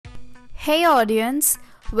Hey audience,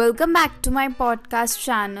 welcome back to my podcast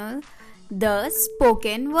channel, The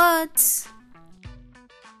Spoken Words.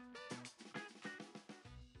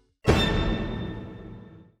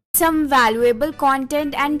 Some valuable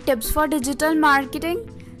content and tips for digital marketing?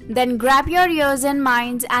 Then grab your ears and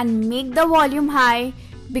minds and make the volume high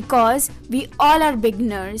because we all are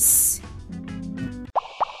beginners.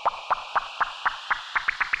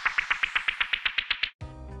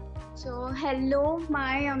 So, hello,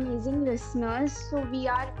 my amazing listeners. So, we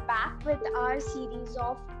are back with our series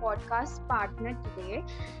of podcast partner today,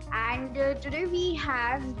 and today we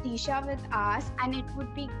have Disha with us, and it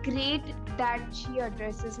would be great that she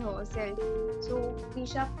addresses herself. So,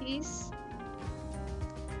 Disha, please.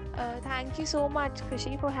 Thank you so much,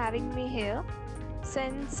 Kushi, for having me here.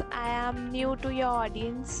 Since I am new to your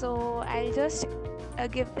audience, so I'll just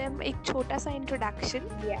give them a chota sa introduction.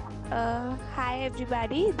 Yeah. Hi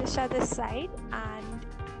everybody, Disha this side, and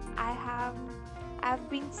I have I've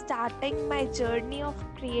been starting my journey of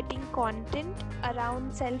creating content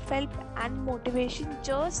around self-help and motivation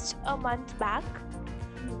just a month back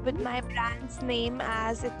with my brand's name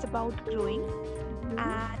as It's About Growing, and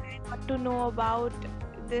I got to know about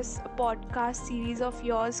this podcast series of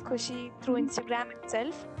yours, Kushi, through Instagram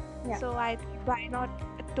itself. Yeah. So I thought, why not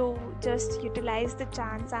to just utilize the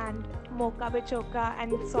chance and mocha bechoka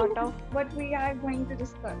and sort of What we are going to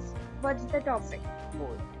discuss? What's the topic?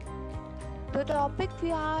 the topic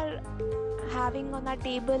we are having on our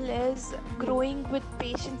table is growing with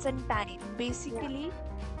patience and time. Basically,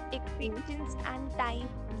 एक patience and time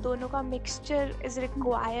दोनों का mixture is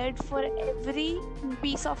required for every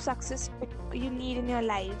piece of success you need in your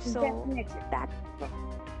life. So Definitely. that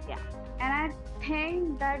yeah. And I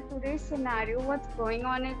think that today's scenario, what's going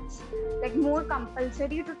on, it's like more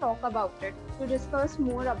compulsory to talk about it, to discuss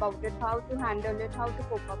more about it, how to handle it, how to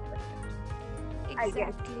cope up with it. I guess.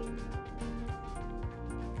 Exactly.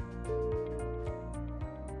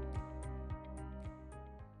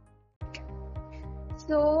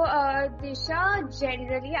 So, Disha,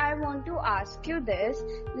 generally, I want to ask you this,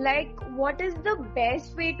 like, what is the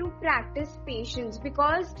best way to practice patience?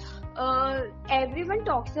 Because everyone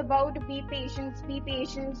talks about be patient,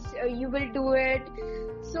 you will do it.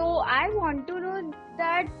 So, I want to know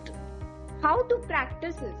that how to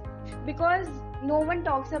practice it, because no one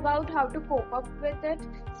talks about how to cope up with it.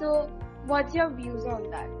 So, what's your views on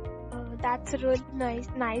that? That's a really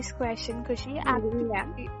nice question, Kushi. Yeah.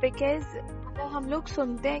 Actually, because हम लोग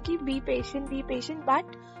सुनते हैं कि be patient, but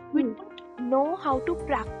we don't know how to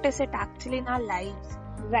practice it actually in our lives.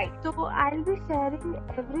 Right. So I'll be sharing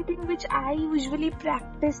everything which I usually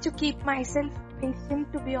practice to keep myself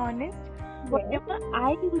patient, to be honest. Whatever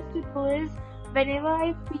I used to do is whenever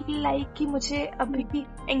I feel like कि मुझे अभी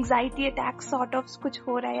anxiety attack sort of कुछ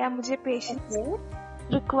हो रहा है या मुझे patience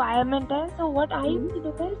requirement है, so what I used to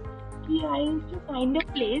do is कि I used to find a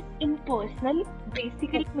place in personal,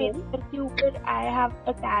 basically मेरे घर के ऊपर I have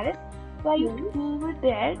a terrace, so I used to go over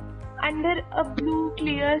there under a blue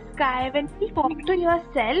clear sky. When you talk to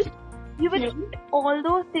yourself, you will get all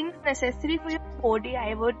those things necessary for your body,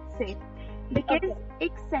 I would say, because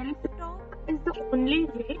एक self talk is the only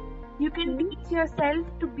way you can teach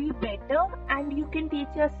yourself to be better, and you can teach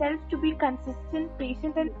yourself to be consistent,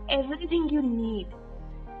 patient, and everything you need.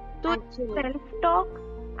 So self talk,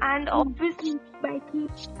 and obviously by keep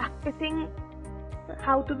practicing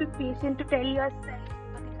how to be patient, to tell yourself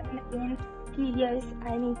again and again कि yes,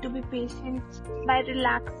 I need to be patient, by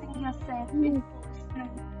relaxing yourself in personal,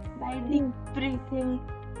 by deep breathing.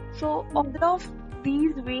 So all of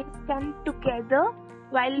these ways come together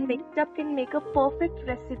while mixed up can make a perfect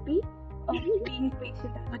recipe of being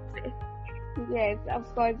patient, I would say. Yes,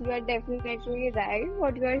 of course, you are definitely right.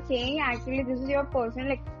 What you are saying, actually, this is your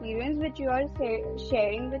personal experience which you are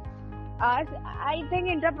sharing with us. I think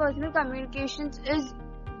interpersonal communications is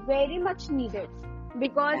very much needed,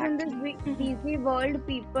 because in this busy world,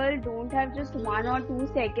 people don't have just 1 or 2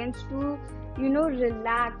 seconds to,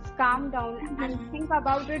 relax, calm down, and think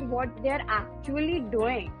about it, what they're actually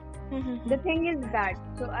doing. The thing is that.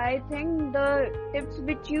 So I think the tips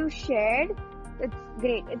which you shared, it's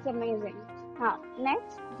great. It's amazing.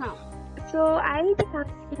 Next. So I'll be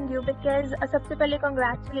asking you because सबसे पहले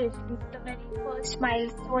congratulations, the very first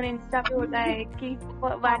milestone Insta पे होता है कि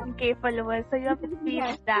 1K followers, so you have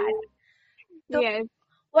achieved that. So Yes.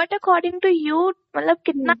 what according to you, मतलब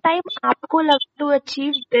कितना time आपको लगा to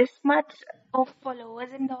achieve this much of followers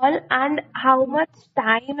and all, and how much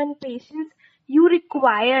time and patience you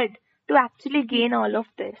required to actually gain all of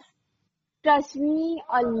this? Trust me,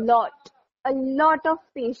 a lot of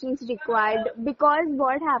patience required, because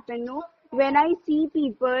what happened, no, when I see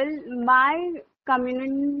people, my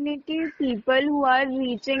community people who are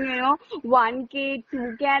reaching, 1K,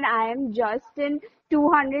 2K, and I am just in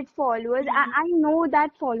 200 followers. I know that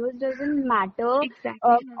followers doesn't matter.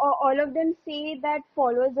 Exactly. All of them say that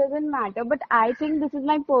followers doesn't matter, but I think this is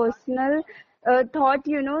my personal thought,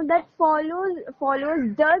 that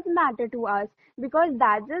followers does matter to us, because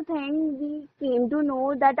that's the thing we came to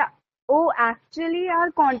know, that oh, actually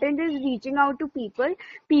our content is reaching out to people.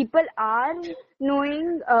 People are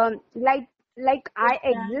knowing, like I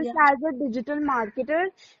exist Yeah. as a digital marketer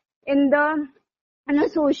in the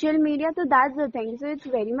social media. So that's the thing, so it's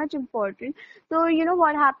very much important. So you know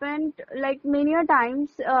what happened, like many a times,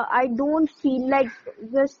 I don't feel like,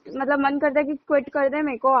 just मतलब मन करता है कि quit कर दे,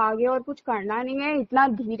 मेरे को आगे और कुछ करना नहीं है, इतना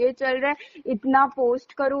धीरे चल रहा है, इतना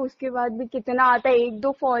पोस्ट करो उसके बाद भी कितना आता है,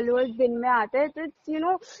 1-2 फॉलोअर्स दिन में आते हैं, तो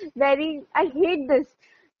it's very, I hate this.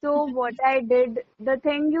 So what I did, the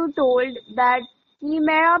thing you told, that कि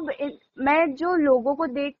मैं जो लोगों को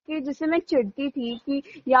देख के जिससे मैं चिढ़ती थी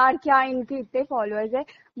कि यार क्या इनके इतने फॉलोअर्स है,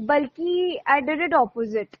 बल्कि आई डिड इट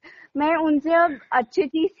ऑपोजिट. मैं उनसे अब अच्छी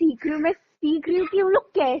चीज सीख रही हूँ. मैं सीख रही हूँ कि वो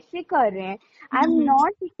लोग कैसे कर रहे हैं. I am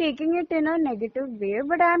not taking it in a negative way,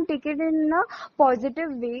 but I am taking it in a positive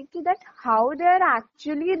way, कि that how they are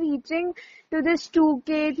actually reaching to this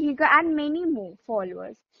 2K, 3K, and many more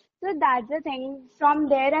followers. So that's the thing. From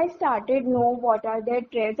there, I started know what are their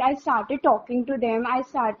traits. I started talking to them. I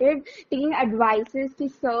started taking advices to,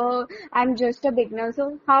 sir, I'm just a beginner. So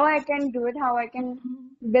how I can do it, how I can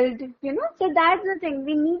build, So that's the thing.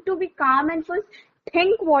 We need to be calm and first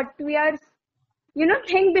think what we are,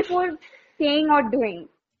 think before saying or doing.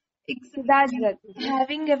 So that's Exactly. the thing.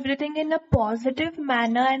 Having everything in a positive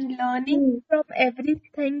manner and learning Hmm. from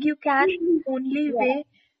everything you can, only Yeah, way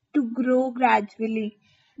to grow gradually.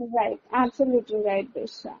 right. Absolutely right,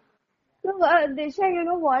 Disha. So, Disha, you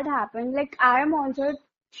know what happened? Like, I am also a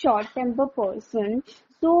short-temper person.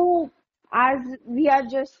 So, as we are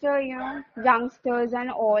just, youngsters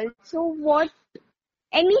and all. So,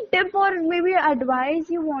 any tip or maybe advice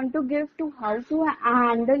you want to give to how to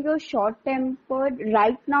handle your short-tempered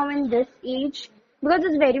right now in this age? Because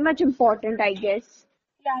it's very much important, I guess.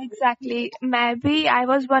 Yeah, exactly. Maybe I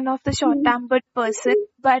was one of the short-tempered person,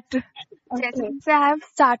 but जैसे Okay. जैसे I have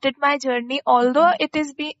started my journey, although it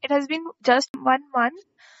has been just 1 month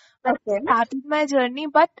when I Okay. started my journey,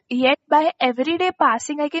 but yet by every day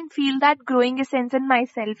passing, I can feel that growing essence in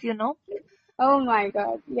myself. Oh my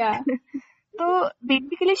God. Yeah. तो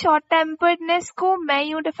basically short temperedness को मैं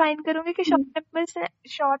यूं define करूंगी कि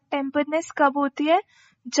short temperedness कब होती है,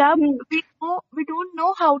 जब Hmm. We don't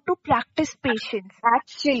know how to practice patience.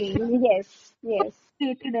 Actually, yes. Yes.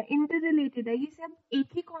 Related है, इंटर रिलेटेड है, ये सब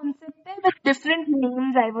एक ही कॉन्सेप्ट है with different Hmm.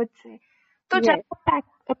 Names, I would say. तो Yes. जब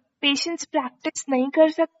आप पेशेंस प्रैक्टिस नहीं कर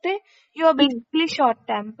सकते, you are Hmm. Basically short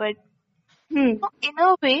tempered. Hmm. So in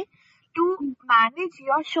a way, to manage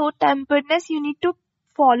your short temperedness, you need to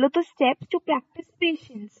follow the steps to practice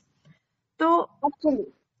patience. तो Actually.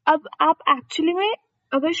 अब आप actually में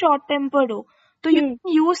अगर शॉर्ट टेम्पर्ड हो, तो you Hmm.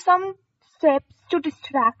 Can use some steps to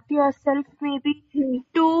distract your self, may be Hmm.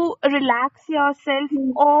 To relax your self,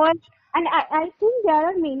 Hmm. और And I think there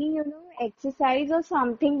are many, exercise or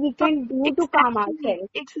something we can do to calm exactly ourselves.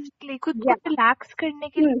 Exactly खुद को Yeah. Relax करने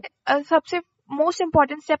के Hmm. लिए सबसे most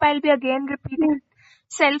important step, I will be again repeating, Hmm.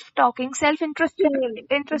 Self talking, self Same.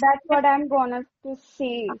 That's introspective. what I'm gonna to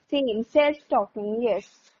say. Same. Self-talking. Yes.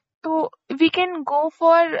 तो we can go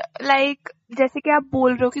for, like जैसे कि आप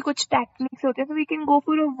बोल रहे हो कि कुछ टेक्निक्स होते हैं, तो we can go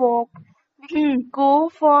for a walk, we can Hmm. Go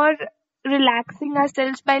for relaxing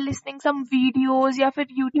ourselves by listening some videos, या फिर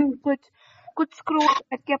यूट्यूब Hmm. कुछ कुछ स्क्रॉल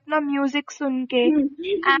करके अपना म्यूजिक सुन के.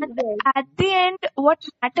 Hmm. And Yes. At the end what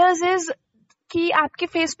matters is कि आपके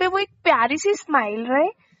फेस पे वो एक प्यारी सी स्माइल रहे,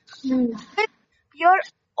 Hmm. With your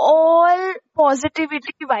all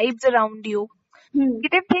positivity vibes around you. Hmm.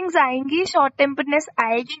 Negative things आएंगी, शॉर्ट टेम्पर्डनेस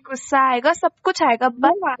आएगी, गुस्सा आएगा, सब कुछ आएगा,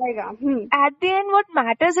 वो बट आएगा. Hmm. at the end what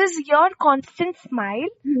matters is your constant smile,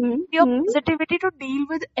 Hmm. your Hmm. positivity to deal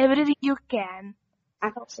with everything you can. So,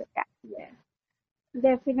 Actually. Yeah.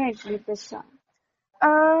 Definitely, Tisha.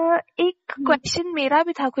 एक Hmm. क्वेश्चन मेरा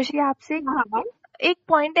भी था खुशी आपसे. हाँ. एक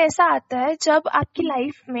पॉइंट ऐसा आता है जब आपकी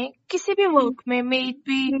लाइफ में किसी भी वर्क में, मे इट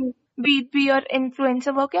Hmm. बी और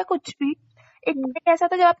इन्फ्लुएंसर वर्क या कुछ भी, एक Hmm. पॉइंट ऐसा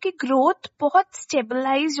था जब आपकी ग्रोथ बहुत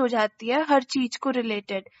स्टेबलाइज हो जाती है हर चीज को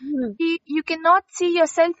रिलेटेड, Hmm. कि you can not see your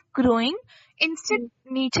self growing, instead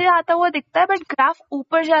नीचे जाता हुआ दिखता है बट ग्राफ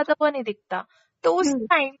ऊपर जाता हुआ नहीं दिखता. तो उस Hmm.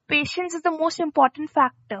 Time patience is the most important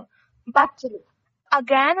factor. But Actually.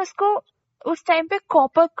 Again उसको उस टाइम पे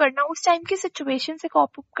कॉप अप करना, उस टाइम की सिचुएशन से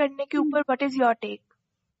कॉप अप करने के ऊपर, what is your take?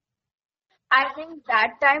 I think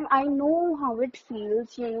that time I know how it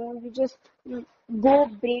feels, you just go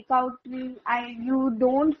break out. You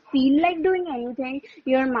don't feel like doing anything.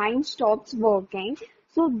 Your mind stops working.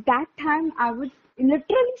 So that time I would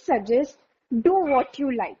literally suggest do what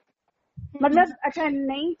you like. मतलब अच्छा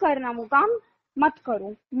नहीं करना वो काम मत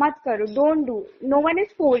करो don't do. No one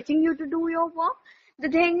is forcing you to do your work. The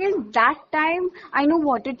thing is that time I know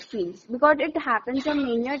what it feels because it happens a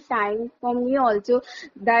many time for me also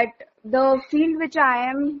that the field which I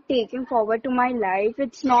am taking forward to my life,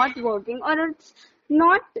 it's not working or it's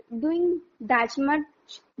not doing that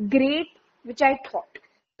much great which I thought.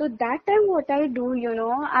 So that time what I do,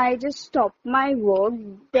 I just stop my work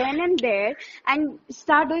then and there and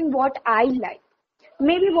start doing what I like.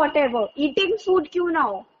 Maybe whatever. Eating food क्यों ना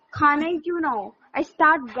हो, खाना ही क्यों ना हो. I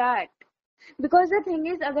start that. Because the thing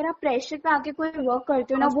is, अगर आप pressure पे आके कोई वर्क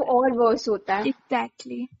करते हो ना, वो और वर्स होता है.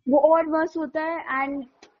 Exactly. वो और वर्स होता है एंड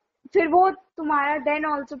फिर वो तुम्हारा देन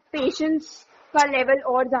ऑल्सो पेशेंस का लेवल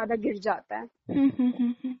और ज्यादा गिर जाता है.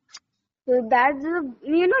 So that's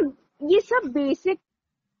ये सब बेसिक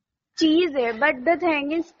चीज है. But the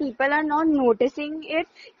thing is people are not noticing it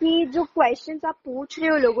कि जो क्वेश्चंस आप पूछ रहे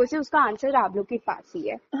हो लोगों से उसका आंसर आप लोग के पास ही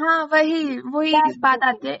है. हाँ, वही बात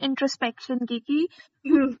आती है इंट्रोस्पेक्शन की कि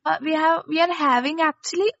we are having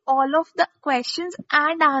actually all of the questions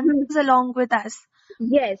and answers along with us.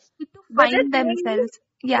 Yes. To find themselves.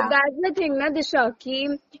 Yeah. That's the thing ना दिशा कि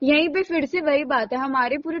यहीं पे फिर से वही बात है.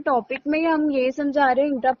 हमारे पूरे टॉपिक में हम ये समझा रहे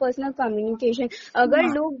हैं इंट्रापर्सनल कम्युनिकेशन. अगर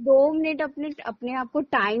लोग 2 मिनट अपने आप को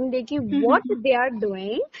टाइम दे कि what they are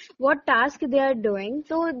doing, what task they are doing,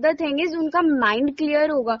 तो द थिंग इज उनका माइंड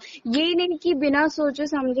क्लियर होगा. ये नहीं कि बिना सोचे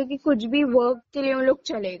समझे कि कुछ भी वर्क के लिए उन लोग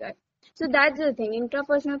चले गए. So that's the thing.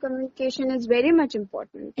 Intrapersonal communication is very much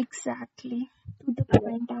important. Exactly. To the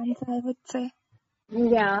point answer, I would say.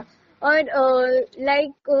 Yeah. Or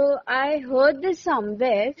I heard this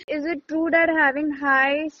somewhere. Is it true that having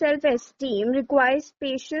high self-esteem requires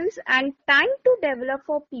patience and time to develop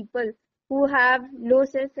for people who have low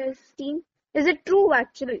self-esteem? Is it true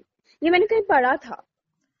actually? ये मैंने कहीं पढ़ा था.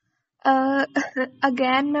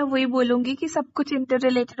 Again मैं वही बोलूंगी कि सब कुछ इंटर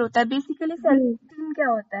रिलेटेड होता है. बेसिकली सेल्फ एस्टीम क्या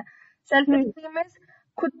होता है? सेल्फ एस्टीम इज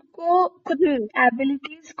खुद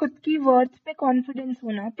एबिलिटीज, खुद की वर्थ पे कॉन्फिडेंस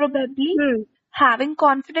होना. Probably having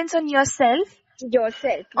confidence on yourself,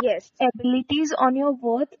 yes, abilities on your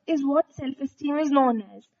worth is what self-esteem is known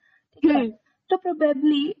as. तो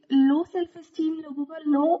probably low self-esteem लोगों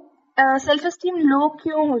का self-esteem low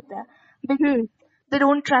क्यों होता है? Because they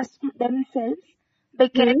don't trust themselves,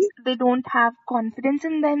 because they don't have confidence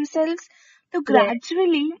in themselves. तो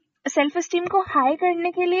gradually self-esteem को high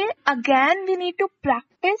करने के लिए again we need to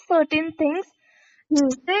practice certain things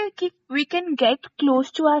जिससे कि we can get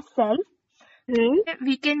close to ourselves.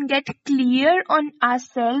 We can get clear on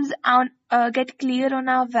ourselves, get clear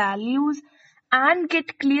on our values, and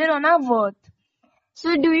get clear on our worth.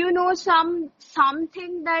 So do you know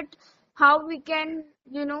something that how we can,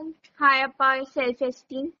 high up our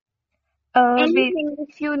self-esteem? Anything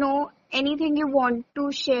if you know, anything you want to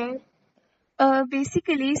share?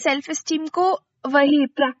 Basically, self-esteem को वही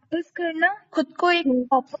practice करना, खुद को एक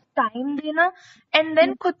proper time देना and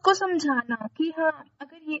then खुद को समझाना कि हाँ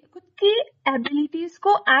अगर ये खुद की एबिलिटीज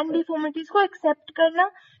को एंड डिफॉर्मिटीज को एक्सेप्ट करना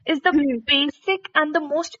is the basic and the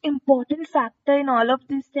most important factor in all of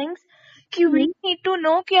this things. कि वी नीड टू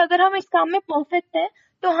नो कि अगर हम इस काम में परफेक्ट है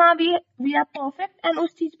तो हाँ वी आर परफेक्ट एंड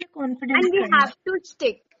उस चीज पे confidence and we have to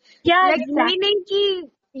stick. ये नहीं कि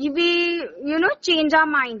we change our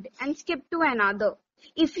mind and skip to another.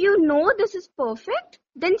 If you know this is perfect,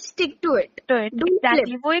 then stick to it.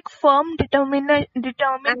 Exactly. वो एक firm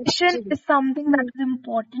determination is something that is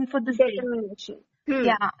important for the determination.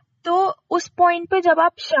 Yeah. तो उस point पे जब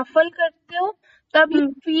आप shuffle करते हो तब you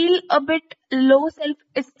feel a bit low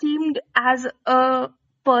self-esteemed as a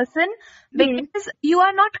person because you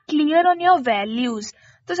are not clear on your values.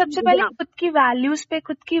 तो सबसे पहले खुद की वैल्यूज पे,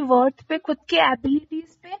 खुद की वर्थ पे, खुद की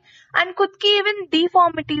एबिलिटीज पे एंड खुद की इवन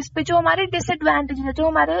डिफॉर्मिटीज पे, जो हमारे डिसएडवांटेज है, जो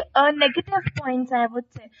हमारे नेगेटिव पॉइंट्स हैं, वो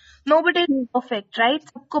से नोबडी इज परफेक्ट, राइट?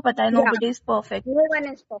 सबको पता है nobody is perfect, no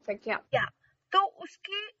one is perfect. या तो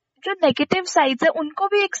उसके जो नेगेटिव साइड्स है उनको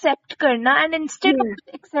भी एक्सेप्ट करना एंड इंस्टेड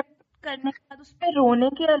ऑफ एक्सेप्ट करने के बाद उस पर रोने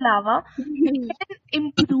के अलावा वी कैन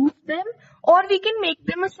इम्प्रूव देम और we can make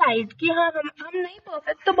them aside कि हाँ हम नहीं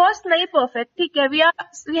परफेक्ट तो बॉस नहीं परफेक्ट, ठीक है,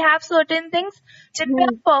 वी हैव सर्टेन थिंग्स जिनमें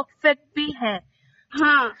हम परफेक्ट भी हैं.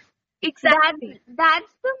 हाँ, Exactly.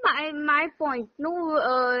 That's my point. No,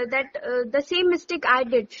 that the same mistake I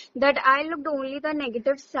did. That I looked only the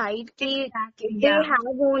negative side. Ki Exactly. they Yeah.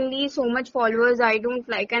 have only so much followers. I don't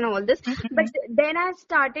like and all this. But Mhm. then I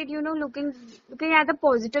started, looking at the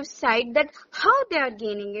positive side. That how they are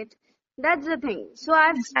gaining it. That's the thing. So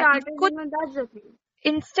I've Exactly. started. Could That's the thing.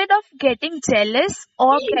 instead of getting jealous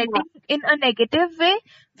or Yeah. getting in a negative way,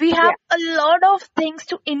 we have Yeah. a lot of things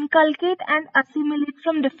to inculcate and assimilate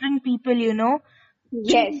from different people, you know.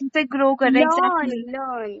 Yes. से grow करें, exactly.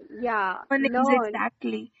 Learn. Yeah. Learnings, Learn.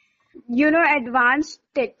 exactly. Advanced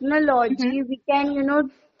Mm-hmm. technology, we can,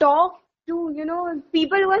 talk to,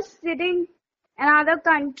 people who are sitting in another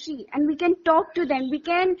country, and we can talk to them. We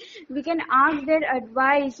can ask their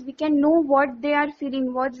advice. We can know what they are feeling,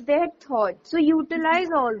 what's their thoughts. So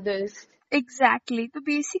utilize all this. Exactly. So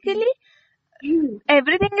basically, Hmm.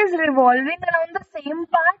 everything is revolving around the same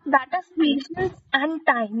part, that is patience and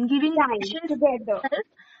time. Giving Time patience to together.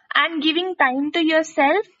 yourself and giving time to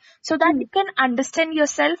yourself so that Hmm. you can understand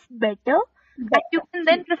yourself better and you Better.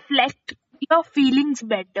 can then reflect your feelings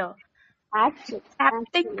better. Accepting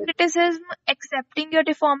Actually. criticism, accepting your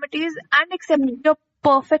deformities, and accepting Hmm. your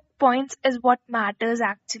perfect points is what matters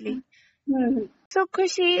actually. Hmm. So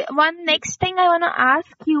खुशी, one next thing I wanna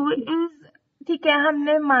ask you is, ठीक है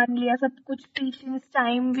हमने मान लिया सब कुछ, patience,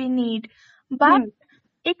 time we need, but Hmm.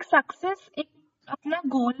 एक success, एक अपना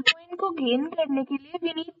गोल पॉइंट को गेन करने के लिए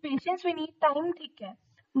we need patience, we need time, ठीक है,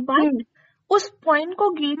 Hmm. बट उस पॉइंट को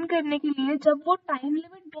गेन करने के लिए जब वो टाइम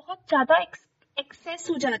लिमिट बहुत ज्यादा एक्सेस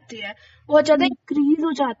हो जाती है, बहुत ज्यादा Hmm. इंक्रीज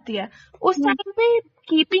हो जाती है, उस Hmm. टाइम पे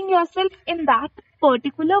keeping yourself in that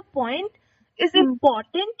particular point is Hmm.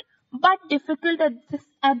 important but difficult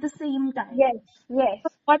at the same time. Yes. Yes.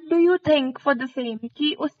 So what do you think for the same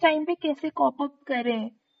कि उस टाइम पे कैसे cope up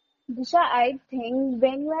करें? Disha, I think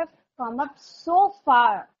when you have come up so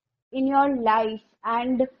far in your life,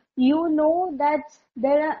 and you know that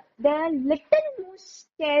there are little more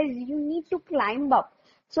stairs you need to climb up.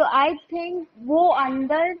 So I think वो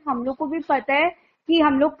अंदर हम लोग को भी पता है कि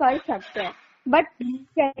हम लोग कर सकते हैं, बट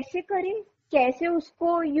कैसे करें, कैसे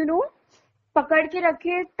उसको पकड़ के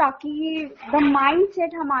रखे ताकि द माइंड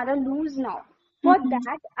सेट हमारा लूज ना हो. For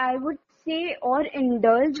that I would say और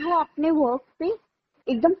इंडल्ज हो अपने वर्क पे,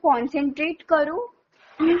 एकदम कॉन्सेंट्रेट करो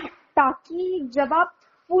ताकि जब आप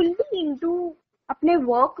फुल्ली इनटू अपने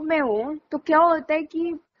वर्क में हो तो क्या होता है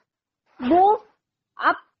कि वो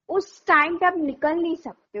आप उस टाइम पे आप निकल नहीं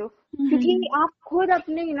सकते हो, क्योंकि आप खुद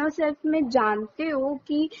अपने इनर सेल्फ में जानते हो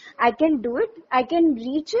कि I can do it, I can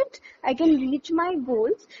reach it, I can reach my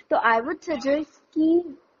goals. तो आई वुड सजेस्ट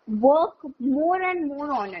कि work more and more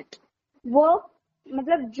on it. Work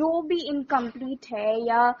मतलब जो भी इनकम्प्लीट है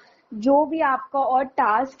या जो भी आपका और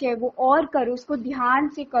टास्क है वो और करो, उसको ध्यान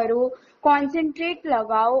से करो, कॉन्सेंट्रेट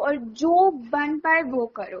लगाओ और जो बन पाए वो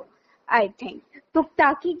करो. आई थिंक तो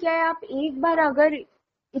ताकि क्या है, आप एक बार अगर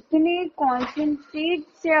इतने कॉन्सेंट्रेट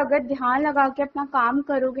से अगर ध्यान लगा के अपना काम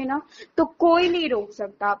करोगे ना, तो कोई नहीं रोक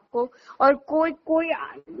सकता आपको. और कोई कोई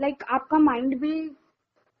लाइक आपका माइंड भी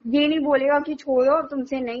ये नहीं बोलेगा कि छोड़ो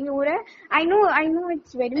तुमसे नहीं हो रहा है. I know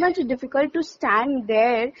it's very much difficult to stand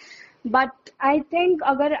there, but I think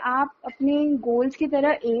अगर आप अपने गोल्स की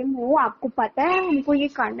तरह एम हो, आपको पता है हमको ये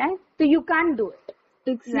करना है, तो यू कैन डू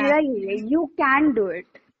इट. मेरा ये है, यू कैन डू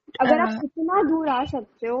इट. अगर आप इतना दूर आ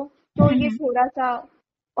सकते हो तो ये थोड़ा सा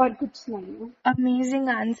और कुछ नहीं है. अमेजिंग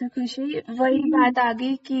आंसर खुशी. वही बात आ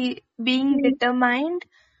गई कि being determined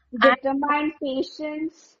Determined,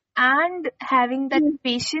 patience. and having that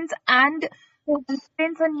patience and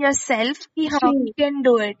confidence on yourself कि हाँ we can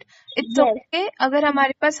do it. It's Yes. okay अगर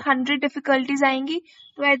हमारे पास 100 difficulties आएंगी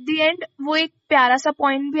तो at the end वो एक प्यारा सा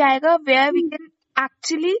point भी आएगा where we can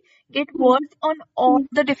actually get words on all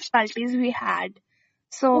the difficulties we had.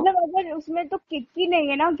 So मतलब अगर उसमें तो किक ही नहीं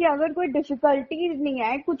है ना कि अगर कोई डिफिकल्टीज नहीं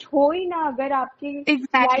आए, कुछ हो ही ना अगर आपकी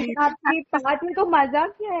exactly. लाइफ आपकी पाथ में, तो मजा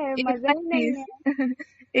क्या है, मजा ही नहीं है.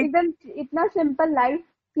 एकदम इतना सिंपल लाइफ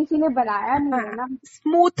किसी ने बनाया नहीं है ना.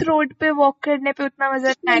 स्मूथ रोड पे वॉक करने पे उतना मजा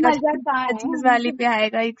नहीं आएगा मजा कहाँ जिस है. वाली पे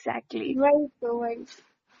आएगा. एग्जैक्टली. वही.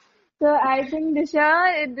 So I think Disha,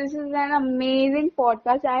 this is an amazing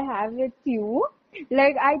podcast I have with you.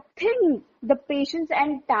 Like I think the patience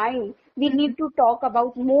and time we need to talk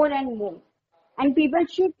about more and more. And people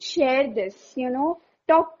should share this,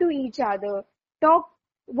 talk to each other, talk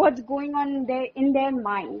what's going on in their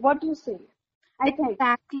mind. What do you say? I think.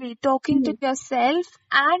 Exactly. Talking to yourself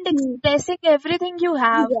and expressing everything you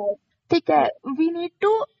have. Yes. ठीक है. We need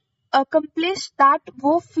to accomplish that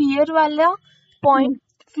वो fear वाला point,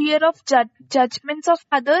 fear of judgments of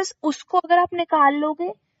others, उसको अगर आप निकाल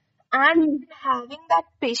लोगे and having that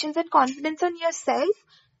patience and confidence on yourself,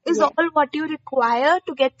 is Yes. all what you require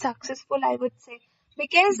to get successful, I would say.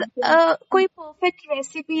 Because Yes. कोई perfect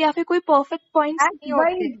recipe या फिर कोई perfect points नहीं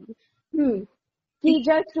होते. हम्म कि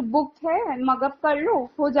जस्ट बुक है, मगअप कर लो,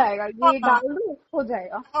 हो जाएगा, ये हाँ, डाल दो, हो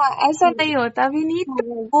जाएगा. हाँ, ऐसा नहीं होता. We need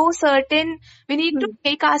to go certain. We need to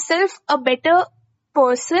make ourselves a better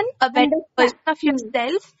person, a better version of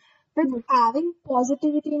yourself with having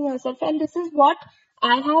positivity in yourself. And this is what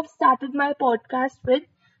I have started my podcast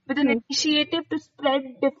with an initiative to spread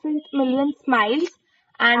different million smiles.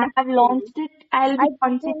 And I've launched it. I'll be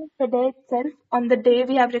launching it today itself on the day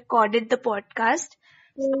we have recorded the podcast.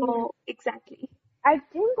 So, exactly. I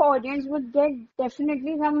think audience would get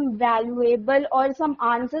definitely some valuable or some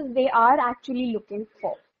answers they are actually looking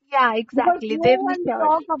for. Yeah, Because exactly. no They will one sure.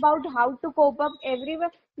 talk about how to cope up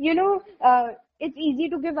everywhere. It's easy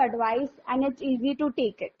to give advice and it's easy to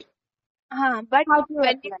take it. But How to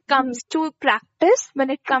when it apply. comes to practice, when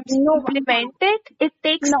it comes to No, implement it, it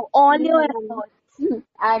takes no, all no, your no, no. efforts.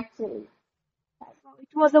 Actually. So it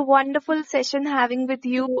was a wonderful session having with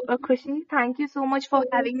you, Khushi. Thank you so much for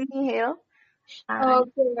having me here.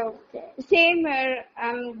 And Okay. Same here.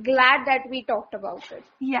 I'm glad that we talked about it.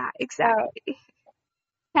 yeah, exactly.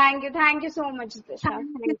 Thank you. Thank you so much, Disha.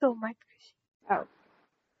 Thank you so much. Oh.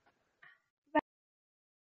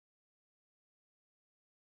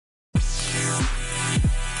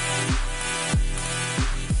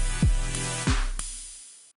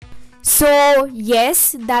 So,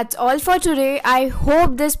 yes, that's all for today. I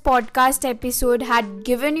hope this podcast episode had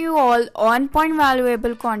given you all on point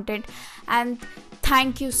valuable content, and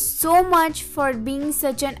thank you so much for being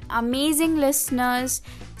such an amazing listeners.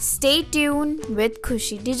 Stay tuned with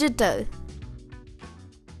Khushi Digital.